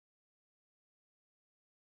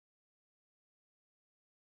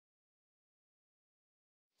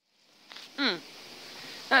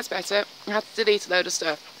That's better. I had to delete a load of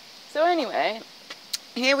stuff. So anyway,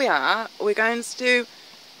 here we are. We're going to do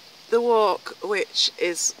the walk, which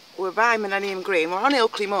is, we're by Millennium Green. We're on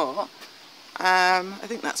Ilkley Moor. I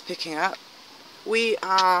think that's picking up. We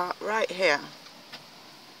are right here.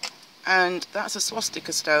 And that's a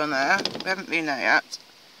swastika stone there. We haven't been there yet.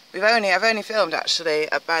 I've only filmed actually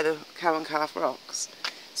by the Cow and Calf Rocks.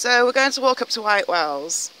 So we're going to walk up to White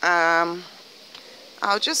Wells.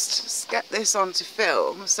 I'll just get this onto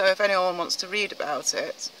film, so if anyone wants to read about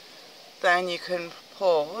it, then you can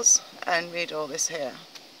pause and read all this here.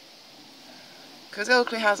 Because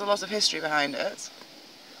Ilkley has a lot of history behind it,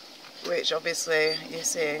 which obviously you're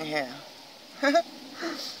seeing here.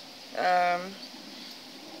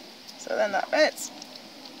 So then that bit,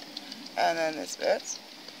 and then this bit.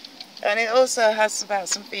 And it also has about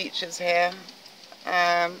some features here.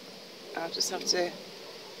 I'll just have to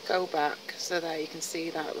go back so that you can see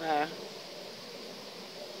that there.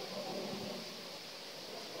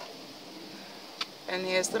 And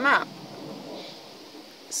here's the map.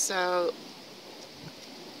 So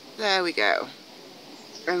there we go.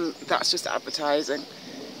 And that's just advertising.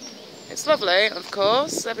 It's lovely, of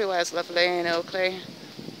course. Everywhere's lovely in Ilkley.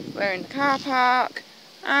 We're in the car park.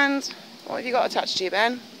 And what have you got attached to you,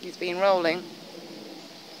 Ben? He's been rolling.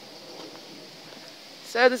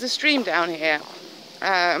 So there's a stream down here.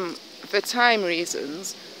 For time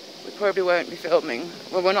reasons, we probably won't be filming.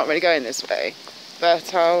 Well, we're not really going this way,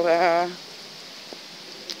 but I'll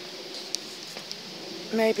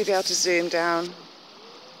maybe be able to zoom down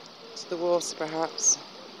to the water, perhaps.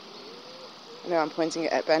 I know I'm pointing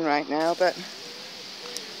it at Ben right now, but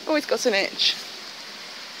always got an itch.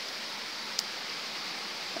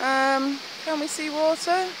 Can we see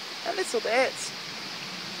water? A little bit.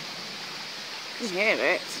 You can hear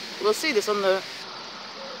it. We'll see this on the...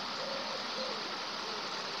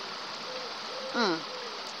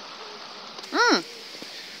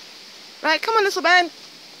 Right, come on, little Ben.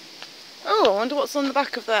 Oh, I wonder what's on the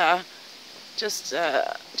back of there. Just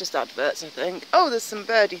adverts, I think. Oh, there's some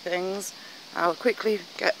birdie things. I'll quickly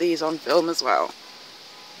get these on film as well.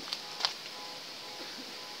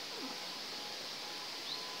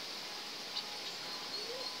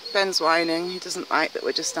 Ben's whining. He doesn't like that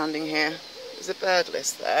we're just standing here. There's a bird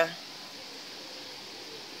list there.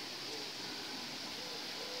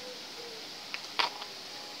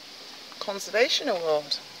 Conservation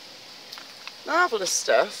Award. Marvellous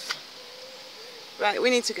stuff. Right,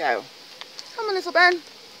 we need to go. Come on, little Ben.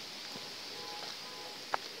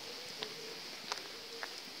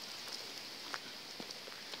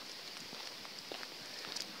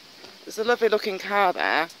 There's a lovely looking car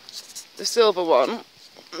there. The silver one.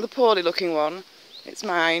 The poorly looking one. It's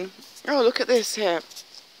mine. Oh, look at this here.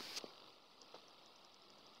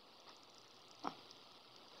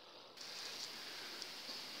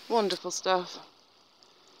 Wonderful stuff.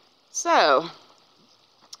 So,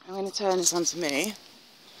 I'm going to turn this onto me.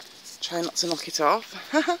 Try not to knock it off.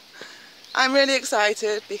 I'm really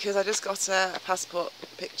excited because I just got a passport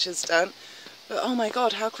pictures done. But oh my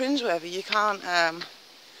god, how cringeworthy. You can't,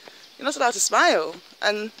 you're not allowed to smile.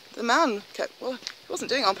 And the man kept, well, he wasn't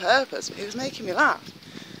doing it on purpose, but he was making me laugh.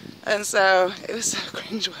 And so, it was so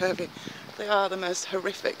cringeworthy. They are the most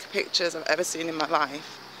horrific pictures I've ever seen in my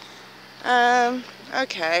life.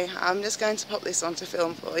 Okay, I'm just going to pop this onto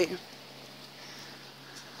film for you.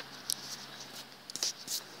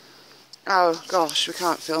 Oh gosh, we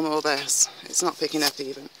can't film all this. It's not picking up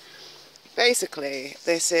even. Basically,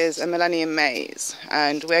 this is a Millennium Maze,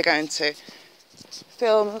 and we're going to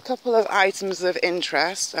film a couple of items of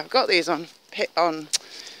interest. I've got these on.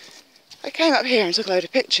 I came up here and took a load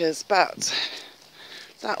of pictures, but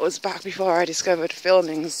that was back before I discovered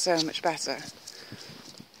filming so much better.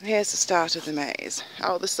 Here's the start of the maze.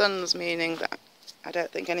 Oh, the sun's meaning that I don't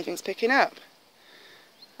think anything's picking up.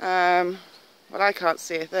 Well, I can't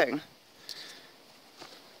see a thing.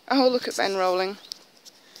 Oh, look at Ben rolling.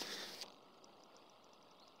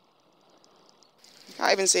 I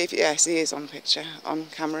can't even see if, yes, he is on picture, on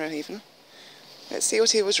camera even. Let's see what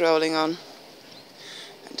he was rolling on.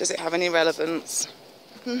 Does it have any relevance?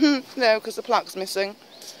 No, because the plaque's missing.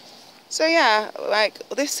 So yeah, like,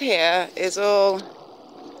 this here is all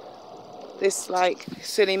this like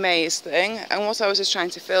silly maze thing, and what I was just trying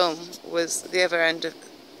to film was the other end of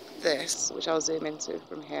this, which I'll zoom into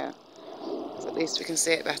from here, so at least we can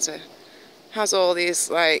see it better. It has all these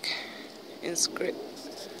like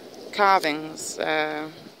carvings. Oh,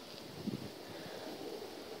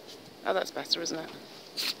 that's better, isn't it?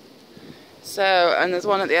 So, and there's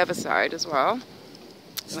one at the other side as well,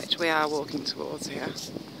 which we are walking towards here.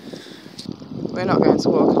 We're not going to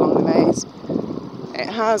walk along the maze. It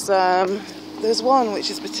has, there's one which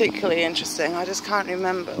is particularly interesting. I just can't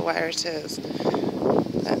remember where it is.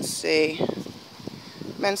 Let's see.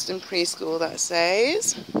 Menston Preschool, that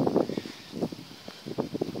says.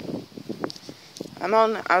 I'm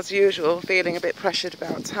on, as usual, feeling a bit pressured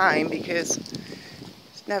about time because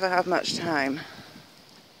I never have much time,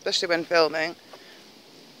 especially when filming.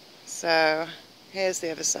 So here's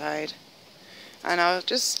the other side, and I'll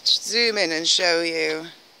just zoom in and show you.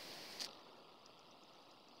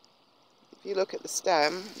 If you look at the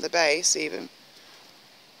stem, the base even,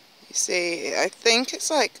 you see, I think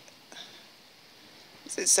it's like,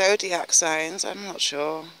 is it zodiac signs? I'm not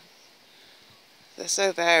sure. They're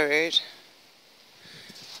so varied.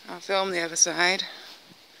 I'll film the other side.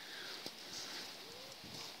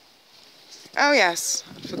 Oh yes,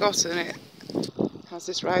 I'd forgotten it has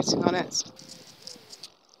this writing on it.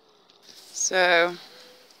 So,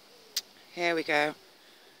 here we go.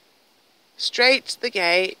 Straight the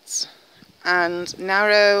gate and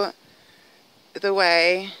narrow the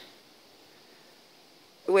way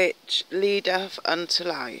which leadeth unto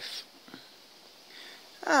life.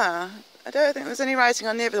 I don't think there's any writing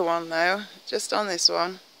on the other one though, just on this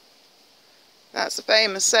one. That's a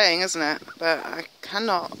famous saying, isn't it? But I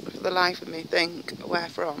cannot for the life of me think where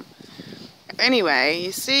from. Anyway,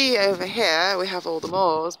 you see over here we have all the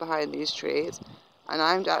moors behind these trees, and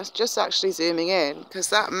I'm just actually zooming in because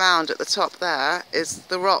that mound at the top there is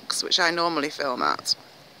the rocks which I normally film at.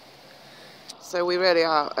 So we really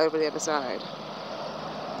are over the other side.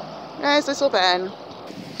 There's little Ben.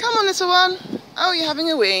 Come on, little one. Oh, you're having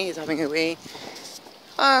a wee. He's having a wee.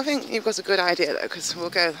 Oh, I think you've got a good idea though, because we'll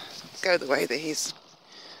go the way that he is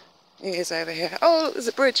over here. Oh, look, there's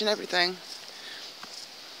a bridge and everything.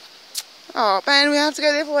 Oh, Ben, we have to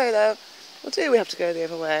go the other way though. Well, do we have to go the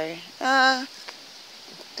other way?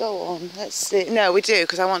 Go on, let's see. No, we do,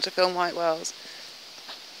 because I want to film white whales.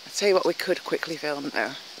 I'll tell you what we could quickly film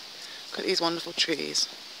though. Look at these wonderful trees.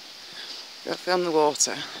 We'll film the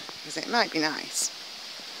water, because it might be nice.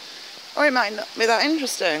 Or it might not be that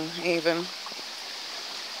interesting, even.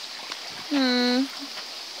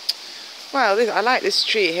 Well, I like this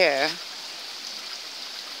tree here.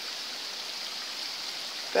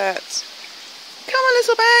 But, come on,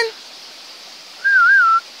 little Ben.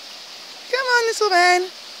 Come on, little Ben.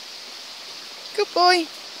 Good boy.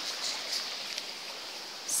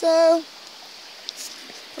 So,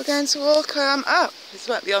 we're going to walk up. This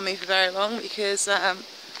won't be on me for very long because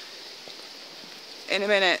in a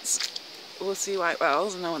minute we'll see white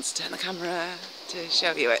whales and I want to turn the camera to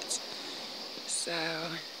show you it. So,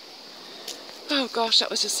 oh gosh, that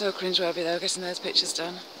was just so cringeworthy though, getting those pictures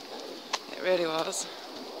done. It really was.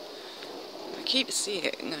 I keep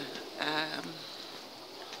seeing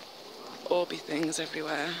orby things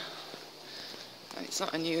everywhere, and it's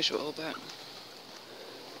not unusual, but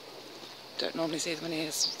don't normally see as many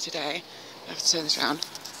as today. I have to turn this round.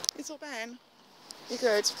 Little Ben, you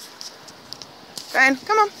good? Ben,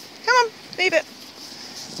 come on, leave it.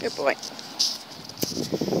 Good boy.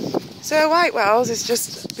 So White Wells is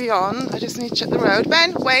just beyond. I just need to check the road.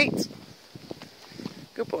 Ben, wait.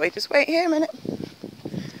 Good boy, just wait here a minute.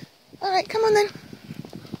 Alright, come on then.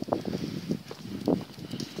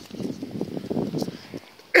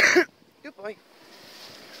 Good boy.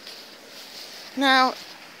 Now,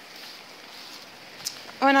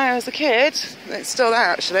 when I was a kid, it's still there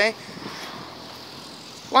actually,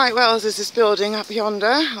 White Wells is this building up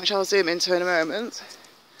yonder, which I'll zoom into in a moment.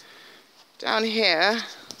 Down here,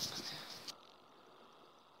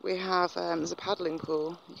 we have, there's a paddling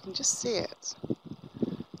pool. You can just see it.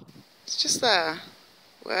 It's just there,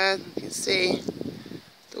 where you can see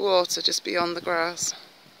the water just beyond the grass.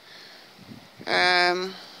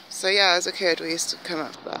 So yeah, as a kid we used to come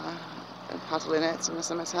up there and paddle in it in the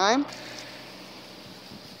summertime.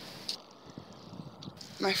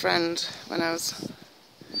 My friend, when I was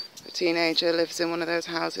a teenager, lives in one of those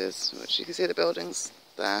houses, which you can see the buildings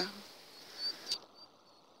there,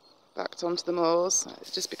 backed onto the moors.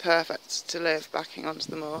 It'd just be perfect to live backing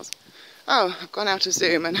onto the moors. Oh, I've gone out of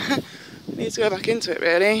zoom and I need to go back into it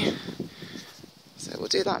really. So we'll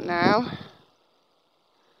do that now.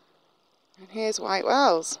 And here's White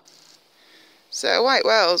Wells. So White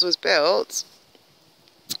Wells was built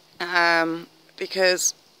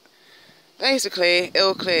because basically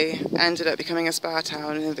Ilkley ended up becoming a spa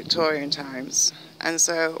town in the Victorian times, and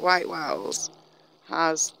so White Wells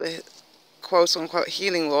has the quote-unquote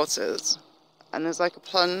healing waters, and there's like a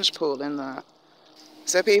plunge pool in there.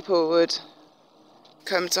 So people would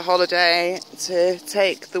come to holiday to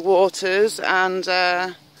take the waters and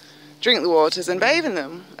drink the waters and bathe in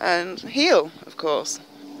them and heal, of course.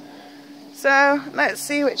 So let's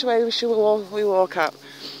see which way we walk up.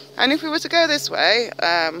 And if we were to go this way,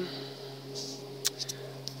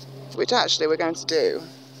 which actually we're going to do,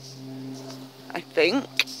 I think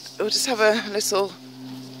we'll just have a little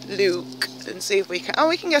look and see if we can. Oh,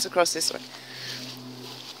 we can get across this way.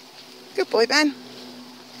 Good boy, Ben.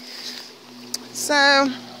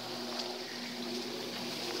 So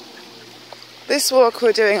this walk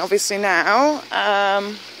we're doing obviously now.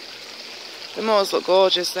 The moors look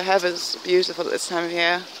gorgeous. The heather's beautiful at this time of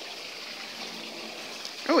year.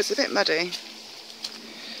 Oh, it's a bit muddy.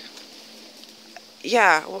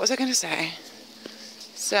 Yeah, what was I going to say?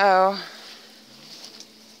 So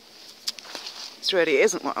this really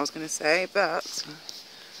isn't what I was going to say, but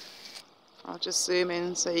I'll just zoom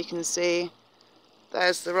in so you can see.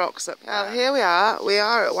 There's the rocks up there. Well, here we are. We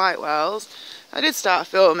are at White Wells. I did start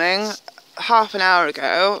filming half an hour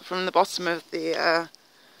ago from the bottom of the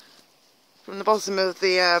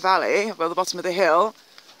valley, well, the bottom of the hill,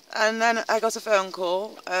 and then I got a phone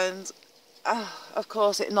call, and of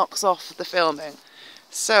course it knocks off the filming.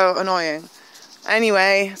 So annoying.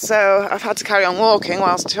 Anyway, so I've had to carry on walking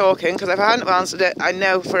whilst talking, because if I hadn't answered it, I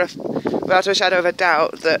know without a shadow of a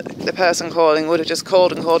doubt that the person calling would have just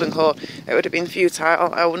called and called and called. It would have been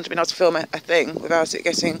futile. I wouldn't have been able to film a thing without it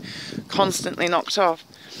getting constantly knocked off.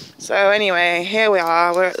 So anyway, here we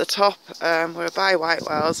are. We're at the top. We're by White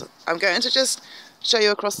Wells. I'm going to just show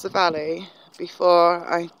you across the valley before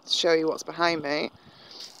I show you what's behind me.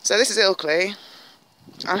 So this is Ilkley.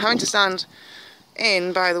 I'm having to stand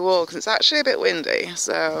in by the wall because it's actually a bit windy.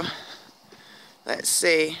 So let's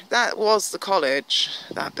see. That was the college,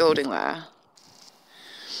 that building there.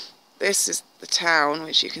 This is the town,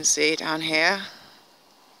 which you can see down here.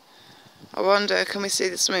 I wonder, can we see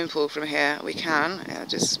the swimming pool from here? We can. I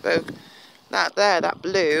just spoke. That there, that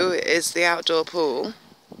blue, is the outdoor pool.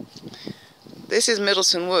 This is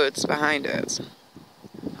Middleton Woods behind it.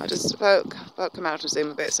 I just come out and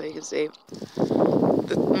zoom a bit so you can see.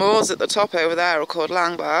 The moors at the top over there are called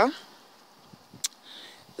Langbar.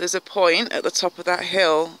 There's a point at the top of that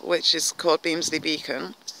hill which is called Beamsley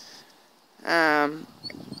Beacon,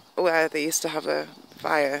 where they used to have a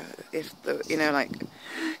fire, if the, you know, like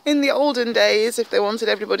in the olden days, if they wanted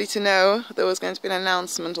everybody to know there was going to be an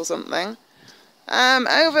announcement or something.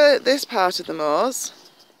 Over this part of the moors,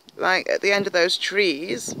 like at the end of those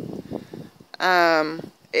trees,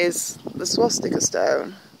 is the Swastika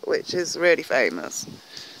stone, which is really famous,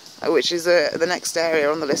 which is the next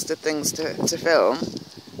area on the list of things to film.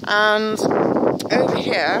 And over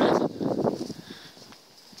here,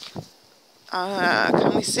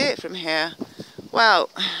 can we see it from here? Well,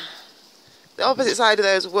 the opposite side of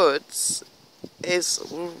those woods is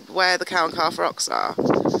where the Cow and Calf rocks are.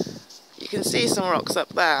 You can see some rocks up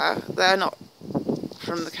there. They're not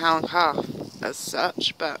from the Cow and Calf as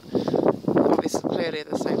such, but obviously clearly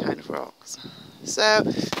the same kind of rocks. So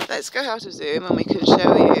let's go out of zoom and we can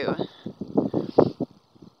show you.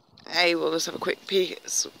 We'll just have a quick peek.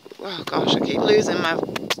 Oh gosh, I keep losing my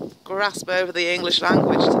grasp over the English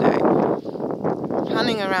language today.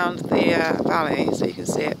 Panning around the valley so you can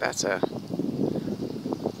see it better.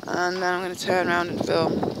 And then I'm going to turn around and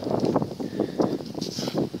film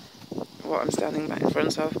what I'm standing back in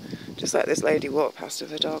front of. Just let this lady walk past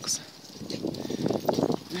with her dogs.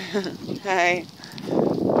 Hey.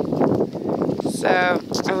 So,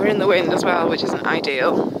 and we're in the wind as well, which isn't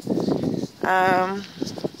ideal.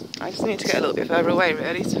 I just need to get a little bit further away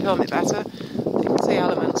really to film it better. You can see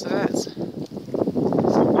elements of it.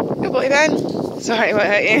 Good boy, Ben. Sorry, what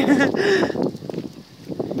hurt you?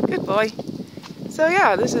 Good boy. So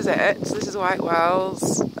yeah, this is it. This is White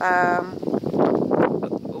Wells,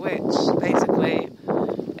 which basically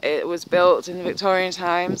it was built in the Victorian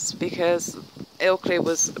times because Ilkley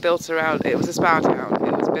was built around. It was a spa town.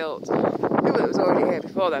 It was built. It was already here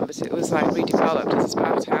before then, but it was like redeveloped as a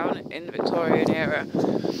spa town in the Victorian era.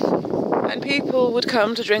 And people would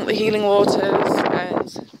come to drink the healing waters,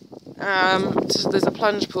 and there's a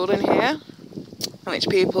plunge pool in here, which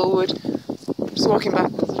people would, I'm just walking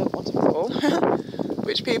backwards, I don't want to fall,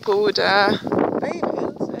 which people would bathe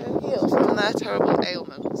in to heal from their terrible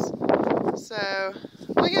ailments. So,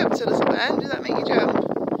 what are you up to, little Ben? Does that make you jump?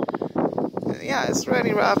 Yeah, it's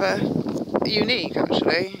really rather unique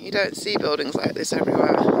actually. You don't see buildings like this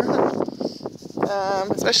everywhere.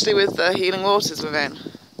 Especially with the healing waters within.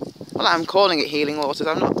 Well, I'm calling it healing waters.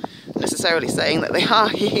 I'm not necessarily saying that they are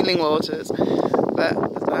healing waters, but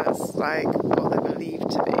that's like what they're believed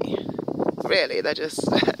to be. Really, they're just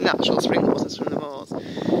natural spring waters from the moors.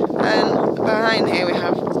 And behind here we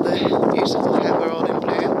have the beautiful heather all in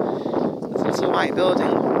bloom. There's a little white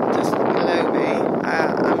building just below me.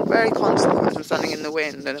 I'm very conscious of the as I'm standing in the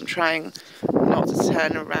wind, and I'm trying not to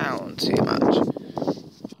turn around too much.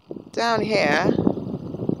 Down here,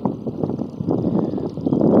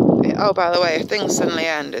 oh, by the way, if things suddenly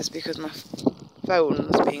end, it's because my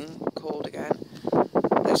phone's being called again.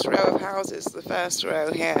 This row of houses, the first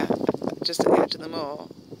row here, just at the edge of the moor,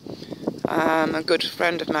 a good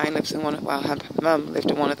friend of mine lives in one of, well, her mum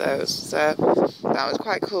lived in one of those, so that was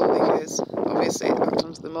quite cool because obviously it backed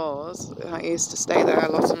onto the moors. I used to stay there a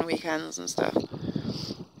lot on the weekends and stuff.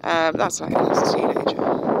 That's like when I was a teenager.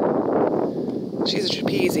 She's a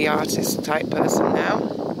trapeze artist type person now.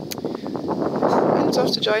 Went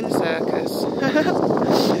off to join the circus.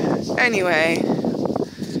 Anyway,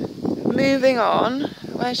 moving on.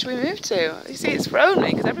 Where should we move to? You see, it's thrown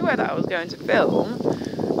me because everywhere that I was going to film,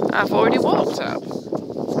 I've already walked up.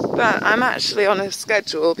 But I'm actually on a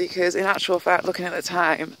schedule because, in actual fact, looking at the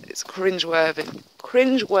time, it's cringeworthily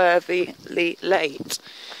late.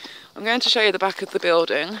 I'm going to show you the back of the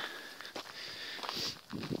building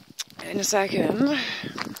in a second.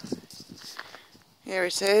 Here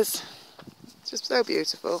it is. It's just so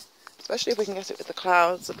beautiful, especially if we can get it with the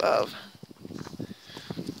clouds above,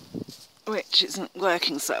 which isn't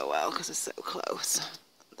working so well because it's so close.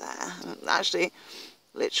 There, I'm actually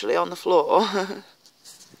literally on the floor.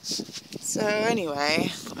 So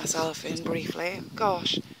anyway, put myself in briefly.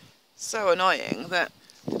 Gosh, so annoying that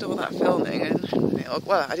I did all that filming and,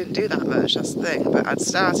 well, I didn't do that much, that's the thing, but I'd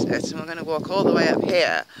started it and we're going to walk all the way up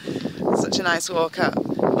here. Such a nice walk up.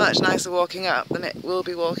 Much nicer walking up than it will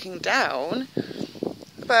be walking down.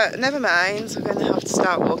 But never mind, we're going to have to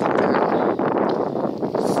start walking down.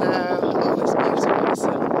 So, oh, it's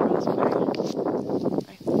beautiful.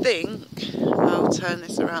 I think I'll turn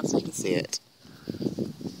this around so you can see it.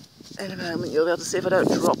 In a moment you'll be able to see if I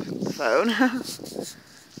don't drop the phone.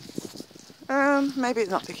 Maybe it's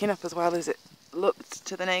not picking up as well as it looked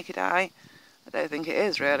to the naked eye. I don't think it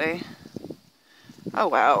is really. Oh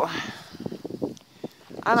well.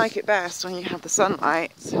 I like it best when you have the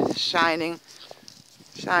sunlight shining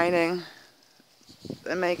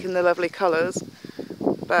and making the lovely colours,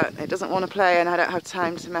 but it doesn't want to play and I don't have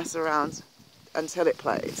time to mess around until it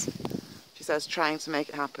plays. She says trying to make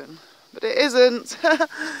it happen, but it isn't.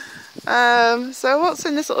 So what's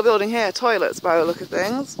in this little building here? Toilets by the look of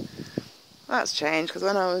things. That's changed because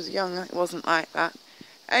when I was young it wasn't like that.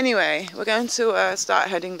 Anyway, we're going to start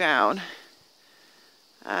heading down.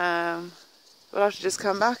 We'll have to just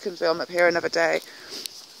come back and film up here another day,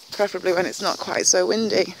 preferably when it's not quite so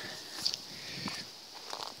windy.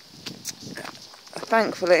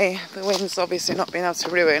 Thankfully, the wind's obviously not been able to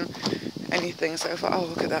ruin anything so far. Oh,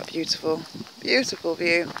 look at that beautiful, beautiful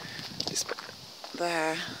view. Just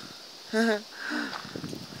there.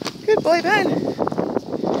 Good boy, Ben.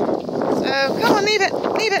 So, come on, leave it,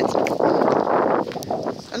 leave it.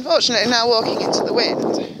 Unfortunately, now walking into the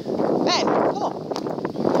wind. Ben, come on.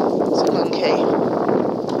 It's a monkey.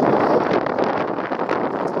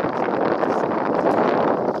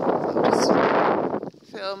 I'll just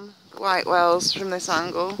film the white whales from this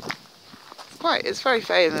angle. It's very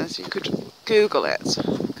famous. You could Google it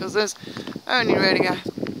because there's only really, I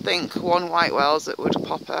think, one white whales that would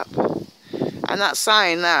pop up. And that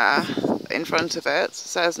sign there in front of it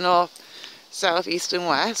says north, south, east and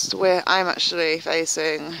west, where I'm actually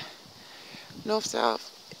facing north, south,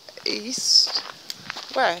 east,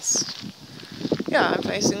 west. Yeah, I'm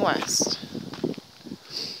facing west.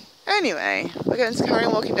 Anyway, we're going to carry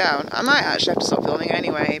on walking down. I might actually have to stop filming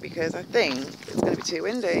anyway because I think it's going to be too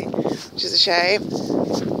windy, which is a shame.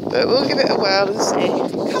 But we'll give it a whirl and see.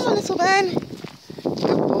 Come on, little Ben.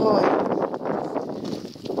 Good boy.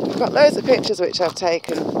 I've got loads of pictures which I've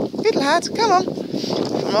taken. Good lad, come on.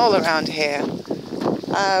 From all around here.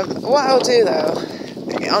 What I'll do though,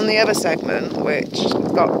 on the other segment, which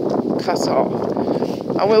got cut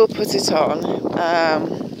off, I will put it on,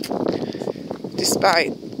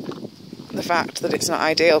 despite the fact that it's not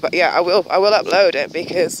ideal. But yeah, I will upload it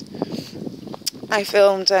because I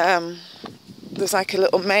filmed, there's like a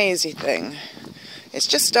little mazy thing. It's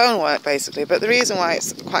just stonework basically, but the reason why I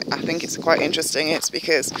think it's quite interesting is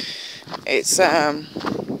because it's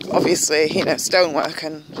obviously, you know, stonework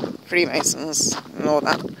and Freemasons and all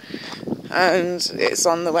that, and it's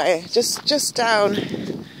on the way just down.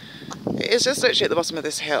 It's just literally at the bottom of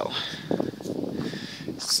this hill.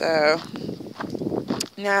 So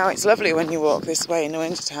now it's lovely when you walk this way in the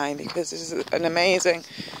winter time because this is an amazing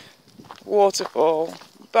waterfall,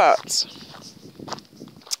 but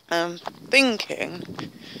I'm thinking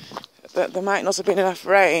that there might not have been enough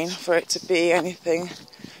rain for it to be anything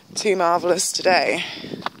too marvellous today.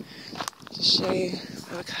 To show you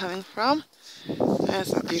where we're coming from.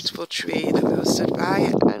 There's that beautiful tree that we were stood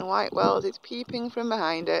by and white wells is peeping from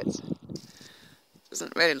behind it.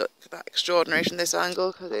 Doesn't really look that extraordinary from this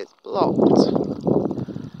angle because it's blocked.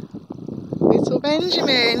 Little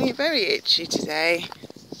Benjamin, you're very itchy today.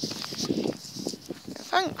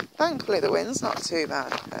 Thankfully the wind's not too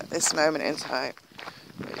bad at this moment in time,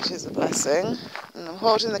 which is a blessing. And I'm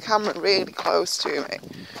holding the camera really close to me.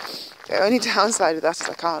 The only downside of that is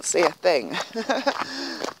I can't see a thing.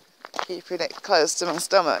 Keeping it close to my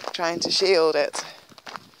stomach, trying to shield it.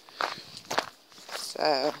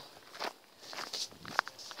 So,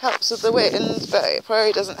 helps with the wind, but it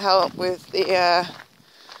probably doesn't help with the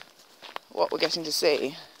what we're getting to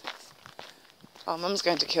see. Oh, Mum's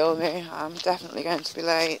going to kill me. I'm definitely going to be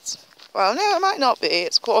late. Well, no, it might not be.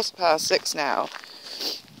 It's 6:15 now.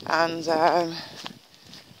 And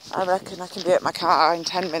I reckon I can be at my car in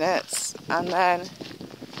 10 minutes. And then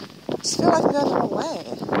I just feel like I'm going the wrong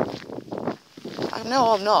way.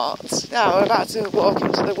 No, I'm not. No, we're about to walk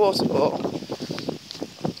into the waterfall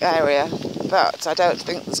area. But I don't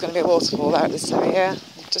think there's going to be a waterfall there at this time of year.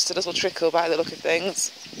 Just a little trickle by the look of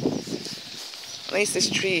things. At least this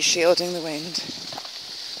tree is shielding the wind.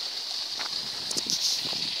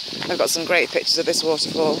 I've got some great pictures of this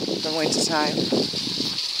waterfall from winter time.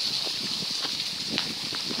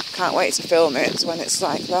 Can't wait to film it when it's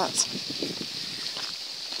like that.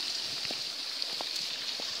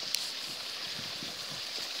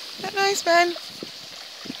 Isn't that nice, Ben?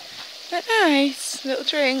 Isn't that nice? Little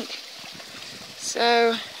drink.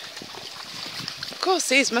 So, of course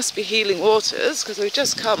these must be healing waters because we've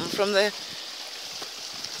just come from the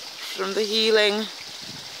healing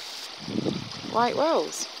white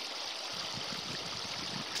wells.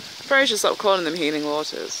 I probably should stop calling them healing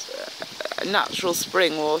waters. Natural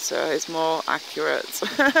spring water is more accurate.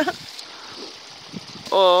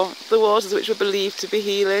 Or the waters which were believed to be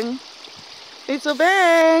healing. Little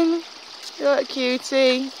Ben! You're a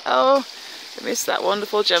cutie. Oh, I missed that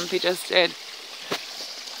wonderful jump he just did.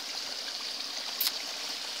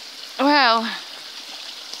 Well,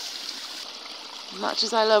 much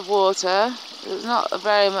as I love water, there's not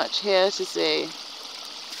very much here to see.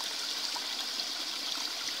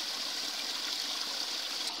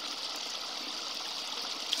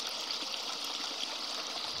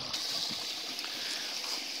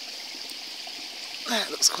 That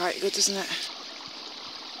looks quite good, doesn't it?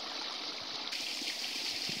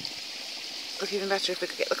 Look even better if we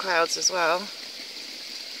could get the clouds as well,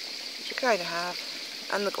 which we kind of have,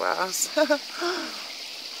 and the grass.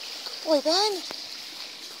 Boy, Ben!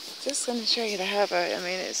 Just going to show you the heather. I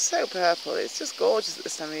mean, it's so purple. It's just gorgeous at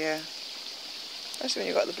this time of year. Especially when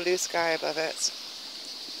you've got the blue sky above it.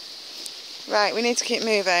 Right, we need to keep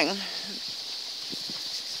moving.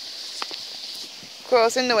 Of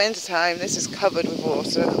course, in the winter time, this is covered with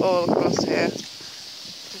water all across here.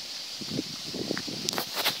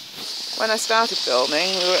 When I started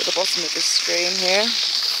filming, we were at the bottom of this stream here.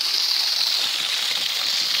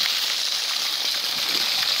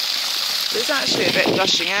 It's actually a bit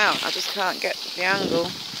gushing out. I just can't get the angle.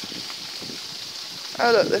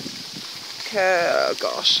 Oh look, oh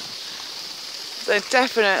gosh. They're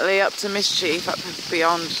definitely up to mischief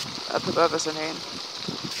up above us, I mean.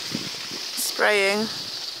 Spraying.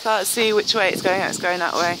 Can't see which way it's going. It's going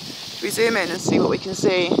that way. Should we zoom in and see what we can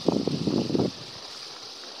see?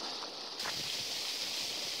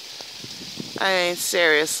 I mean,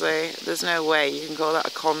 seriously, there's no way you can call that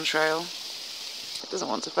a contrail. It doesn't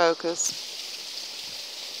want to focus.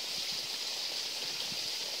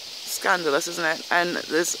 Scandalous, isn't it? And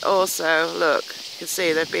there's also, look, you can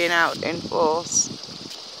see they've been out in force.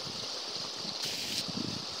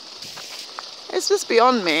 It's just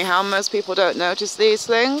beyond me how most people don't notice these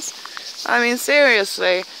things. I mean,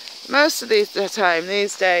 seriously, most of the time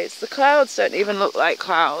these days, the clouds don't even look like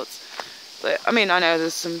clouds. But, I mean, I know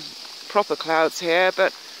there's some proper clouds here,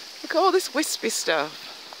 but look at all this wispy stuff.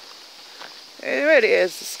 It really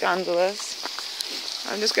is scandalous.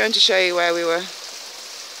 I'm just going to show you where we were.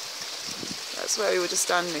 That's where we were just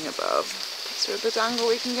standing above. Is there a good angle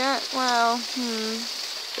we can get? Well, a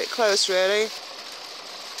bit close really.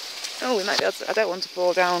 Oh, we might be able to, I don't want to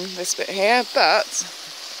fall down this bit here, but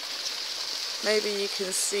maybe you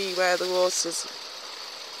can see where the water's.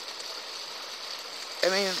 I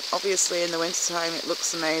mean, obviously in the winter time it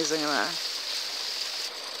looks amazing there.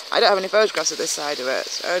 I don't have any photographs of this side of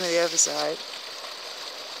it, only the other side.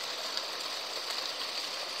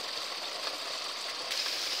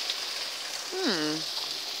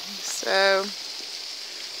 So,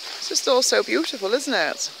 it's just all so beautiful, isn't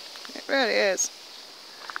it? It really is.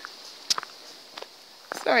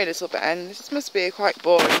 Sorry, little Ben, this must be quite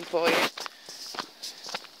boring for you.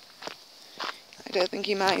 I don't think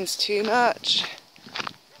he minds too much.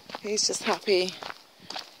 He's just happy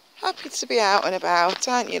to be out and about,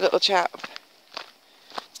 aren't you, little chap?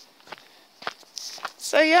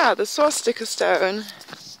 So yeah, the Swastika stone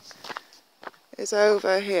is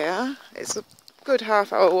over here. It's a good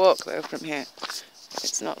half-hour walk though from here.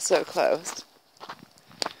 It's not so close.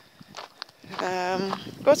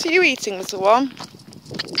 What are you eating, little one?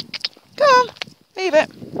 Come on, leave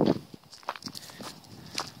it.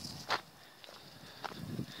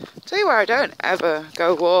 Tell you where I don't ever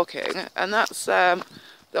go walking, and that's the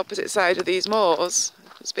opposite side of these moors.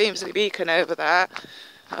 There's Beamsley Beacon over there,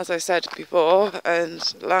 as I said before, and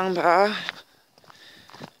Langbar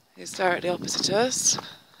is directly opposite us.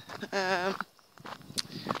 Yeah,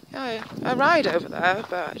 I ride over there,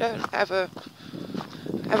 but I don't ever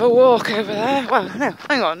walk over there. Well, no,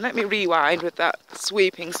 hang on, let me rewind with that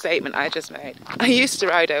sweeping statement I just made. I used to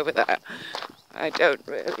ride over there. I don't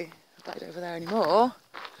really ride over there anymore.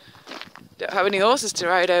 Don't have any horses to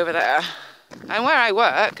ride over there. And where I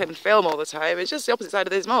work and film all the time, it's just the opposite side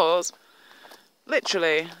of these moors.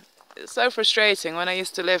 Literally. It's so frustrating when I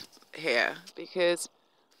used to live here, because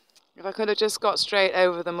if I could have just got straight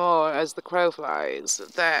over the moor as the crow flies,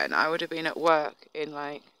 then I would have been at work in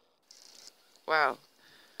like, well,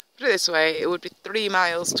 put it this way, it would be 3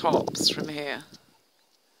 miles tops from here.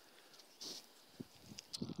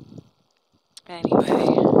 Anyway,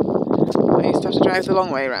 I used to have to drive the long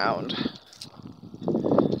way round.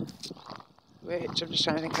 Which I'm just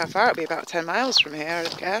trying to think how far it'd be, about 10 miles from here,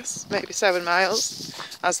 I'd guess. Maybe 7 miles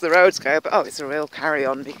as the roads go. But oh, it's a real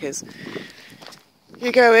carry-on, because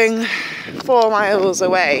you're going 4 miles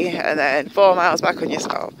away and then 4 miles back on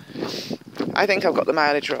yourself. I think I've got the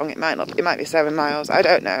mileage wrong. It might be 7 miles. I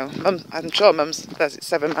don't know. I'm sure Mum says it's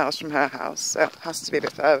 7 miles from her house, so it has to be a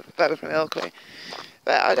bit further from Ilkley.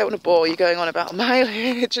 But I don't want to bore you going on about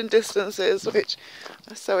mileage and distances, which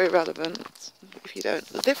are so irrelevant if you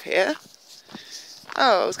don't live here.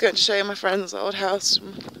 Oh, I was going to show you my friend's old house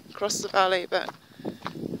from across the valley, but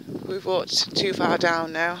we've walked too far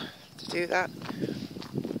down now to do that.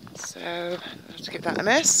 So I'll have to give that a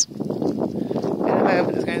miss. In a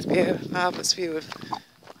moment there's going to be a marvellous view of...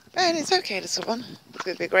 And it's okay, little one. There's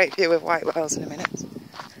going to be a great view of white whales in a minute.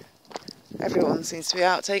 Everyone seems to be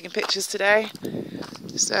out taking pictures today.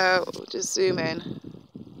 So we'll just zoom in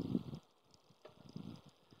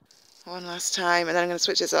one last time, and then I'm going to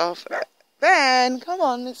switch this off. Ben, come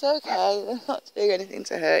on, it's okay. They're not doing anything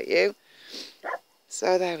to hurt you.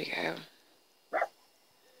 So there we go.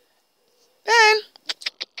 Ben!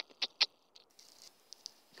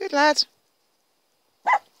 Good lad.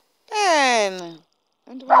 Ben! I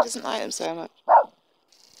wonder why he doesn't like them so much. I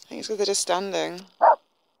think it's because they're just standing.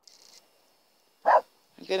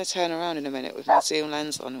 I'm going to turn around in a minute with my zoom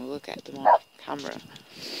lens on and we'll get them on camera.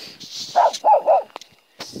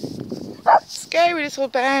 Scary little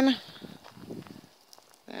Ben.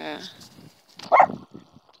 There.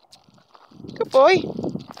 Good boy.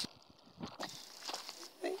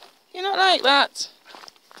 You're not like that.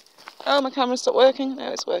 Oh, my camera stopped working.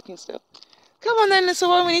 No, it's working still. Come on then, little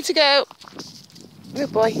one, we need to go.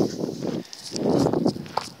 Good boy.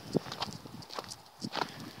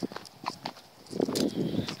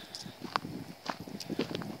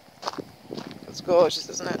 It's gorgeous,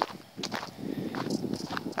 isn't it?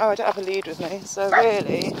 Oh, I don't have a lead with me, so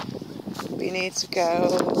really we need to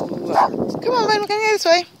go... Come on, man, we're going to go this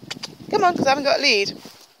way. Come on, because I haven't got a lead.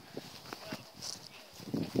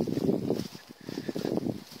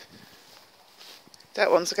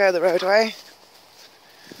 Don't want to go the roadway.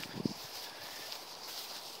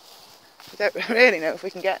 I don't really know if we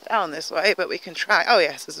can get down this way, but we can try. Oh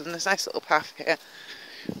yes, there's a nice little path here.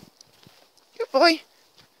 Good boy.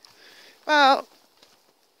 Well,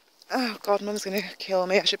 oh God, Mum's going to kill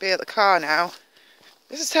me. I should be at the car now.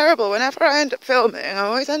 This is terrible. Whenever I end up filming, I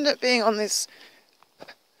always end up being on this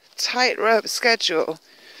tightrope schedule.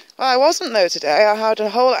 Well, I wasn't though today. I had a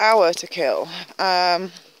whole hour to kill.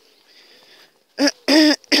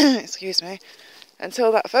 Excuse me.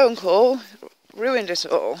 Until that phone call ruined it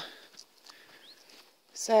all.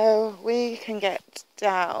 So we can get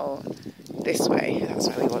down this way. That's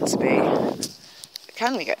where we want to be.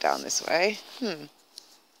 Can we get down this way? I'm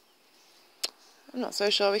not so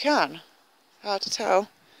sure we can. Hard to tell.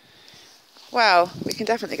 Well, we can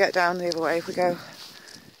definitely get down the other way if we go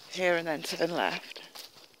here and then turn left.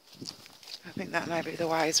 I think that might be the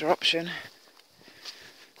wiser option.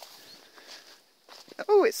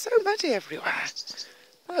 Oh, it's so muddy everywhere.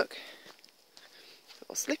 Look.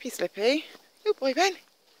 Little slippy. Good boy, Ben.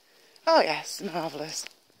 Oh yes, marvellous.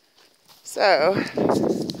 So,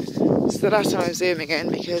 this is the last time I'm zooming in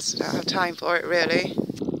because I don't have time for it really.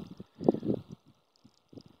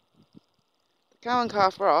 The Cow and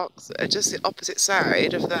Calf Rocks are just the opposite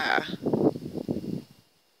side of there.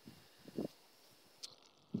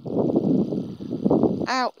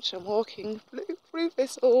 Ouch, I'm walking through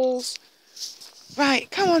thistles.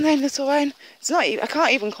 Right, come on then, little one. It's not even, I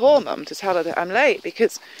can't even call Mum to tell her that I'm late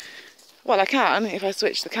because, well, I can if I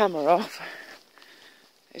switch the camera off.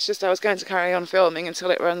 It's just I was going to carry on filming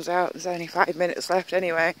until it runs out. There's only 5 minutes left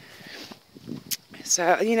anyway.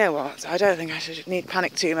 So, you know what, I don't think I should need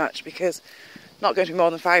panic too much because I'm not going to be more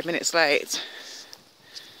than 5 minutes late.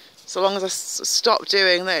 So long as I stop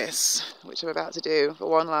doing this, which I'm about to do for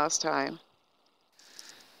one last time.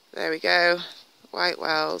 There we go, white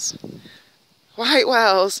wells. White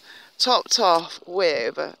wells topped off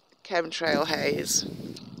with chemtrail haze.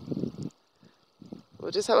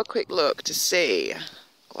 We'll just have a quick look to see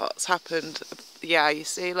what's happened. Yeah, you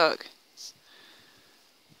see, look.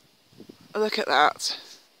 Look at that.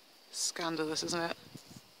 Scandalous, isn't it?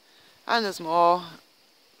 And there's more.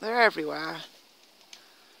 They're everywhere.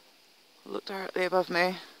 Look directly above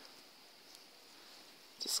me.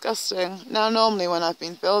 Disgusting. Now, normally when I've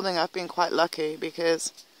been filming, I've been quite lucky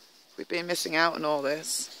because we've been missing out on all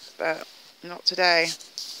this, but not today.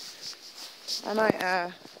 I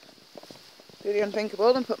might do the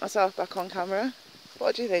unthinkable and put myself back on camera.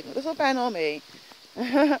 What do you think, little Ben or me?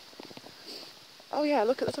 Oh yeah,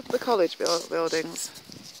 look at the top of the college buildings.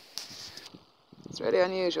 It's really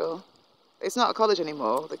unusual. It's not a college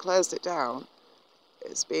anymore, they closed it down.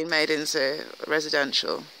 It's been made into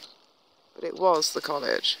residential, but it was the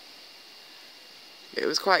college. It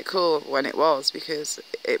was quite cool when it was because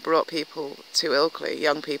it brought people to Ilkley,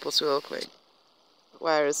 young people to Ilkley.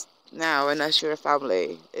 Whereas now, unless you're a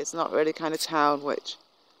family, it's not really kind of town which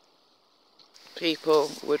people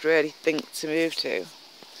would really think to move to.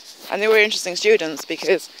 And they were interesting students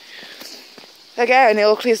because, again,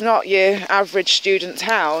 Ilkley's not your average student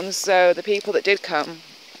town, so the people that did come,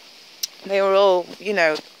 they were all, you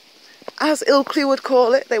know, as Ilkley would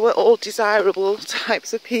call it, they were all desirable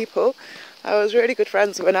types of people. I was really good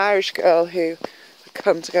friends with an Irish girl who had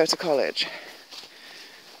come to go to college.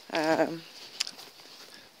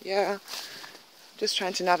 Yeah, just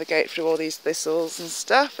trying to navigate through all these thistles and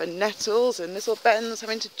stuff, and nettles and little bends,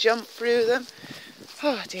 having to jump through them.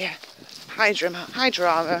 Oh dear,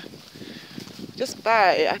 Hydra just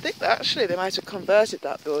by, I think that actually they might have converted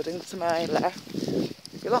that building to my left.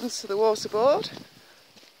 It belongs to the water board.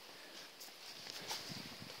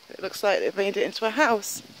 It looks like they've made it into a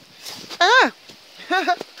house. Ah!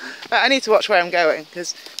 But I need to watch where I'm going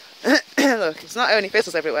because look, it's not only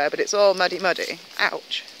thistles everywhere, but it's all muddy.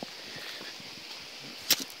 Ouch.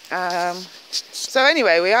 So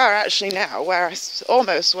anyway, we are actually now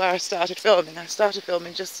almost where I started filming. I started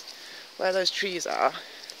filming just where those trees are.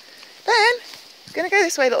 Then, it's going to go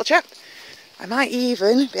this way, little chap. I might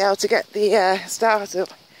even be able to get the start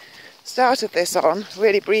of this on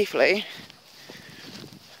really briefly.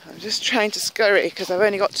 I'm just trying to scurry because I've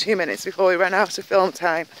only got 2 minutes before we run out of film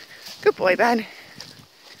time. Good boy, Ben.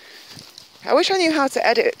 I wish I knew how to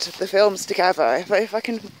edit the films together. If I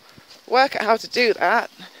can work out how to do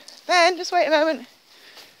that. Ben, just wait a moment.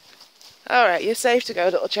 Alright, you're safe to go,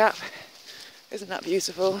 little chap. Isn't that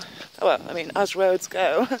beautiful? Oh, well, I mean, as roads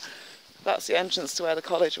go. That's the entrance to where the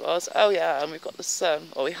college was. Oh yeah, and we've got the sun.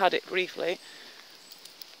 Or we had it briefly.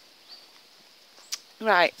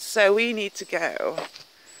 Right, so we need to go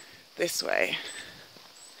this way.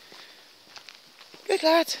 Good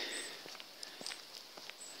lad.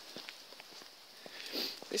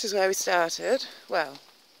 This is where we started. Well,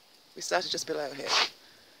 we started just below here.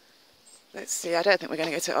 Let's see, I don't think we're going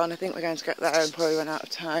to get it on. I think we're going to get there and probably run out of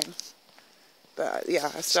time. But yeah,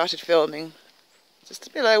 I started filming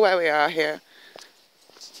just below where we are here.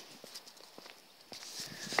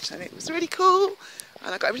 And it was really cool.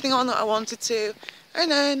 And I got everything on that I wanted to. And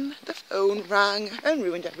then the phone rang and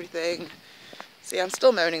ruined everything. See, I'm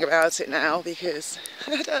still moaning about it now because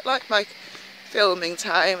I don't like my filming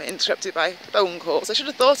time interrupted by phone calls. I should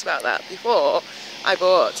have thought about that before I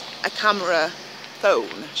bought a camera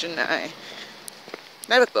phone, shouldn't I?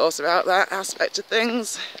 Never thought about that aspect of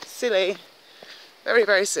things. Silly. Very,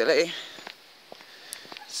 very silly.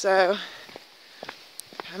 So,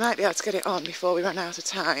 I might be able to get it on before we run out of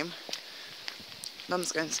time.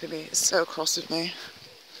 Mum's going to be so cross with me.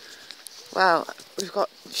 Well, we've got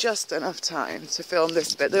just enough time to film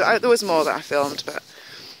this bit. There was more that I filmed, but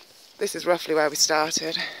this is roughly where we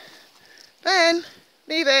started. Ben,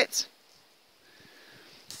 leave it.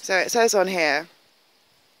 So it says on here,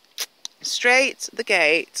 straight the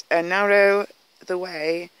gate and narrow the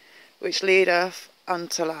way which leadeth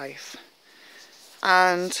unto life.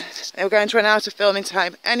 And they were going to run out of filming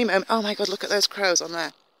time any moment. Oh my God, look at those crows on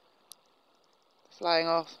there. flying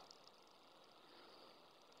off.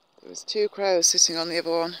 There was 2 crows sitting on the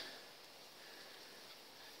other one.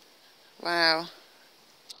 Wow.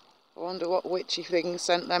 I wonder what witchy thing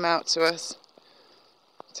sent them out to us.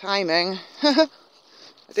 Timing. I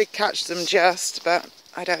did catch them just, but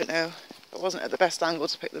I don't know. It wasn't at the best angle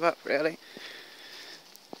to pick them up, really.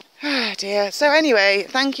 Oh dear. So anyway,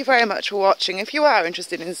 thank you very much for watching. If you are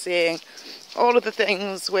interested in seeing all of the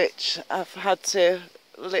things which I've had to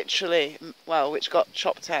literally, well, which got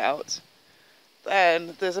chopped out,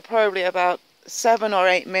 then there's probably about 7 or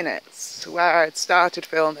 8 minutes where I'd started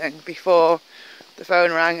filming before the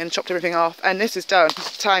phone rang and chopped everything off, and this is done.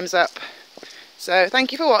 Time's up. So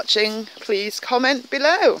thank you for watching. Please comment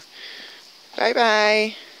below. Bye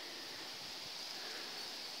bye.